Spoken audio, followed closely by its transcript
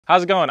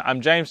How's it going?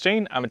 I'm James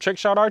Jean. I'm a trick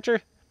shot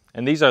archer,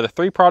 and these are the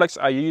 3 products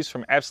I use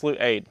from Absolute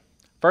Aid.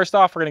 First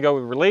off, we're gonna go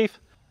with Relief.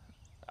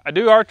 I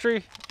do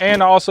archery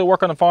and I also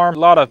work on the farm. A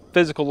lot of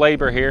physical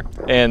labor here,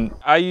 and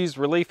I use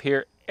Relief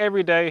here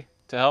every day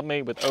to help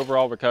me with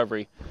overall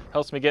recovery.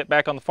 Helps me get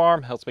back on the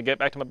farm, helps me get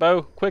back to my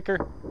bow quicker,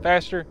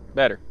 faster,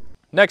 better.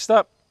 Next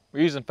up,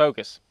 we're using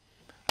Focus.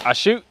 I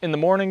shoot in the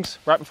mornings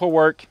right before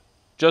work.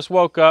 Just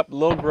woke up, a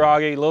little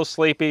groggy, a little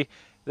sleepy.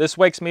 This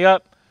wakes me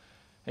up,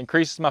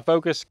 increases my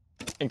focus,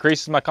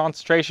 increases my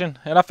concentration,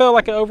 and I feel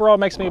like it overall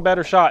makes me a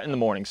better shot in the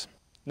mornings.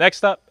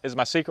 Next up is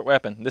my secret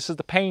weapon. This is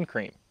the Pain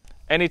Cream.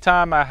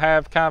 Anytime I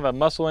have kind of a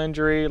muscle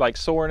injury like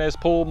soreness,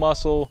 pulled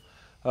muscle,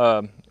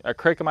 a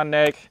crick in my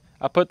neck,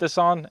 I put this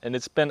on and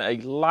it's been a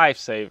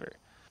lifesaver.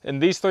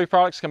 And these 3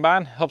 products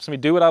combined helps me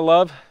do what I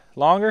love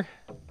longer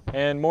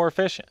and more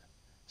efficient.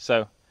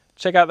 So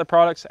check out the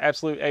products,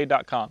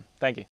 absoluteaid.com. Thank you.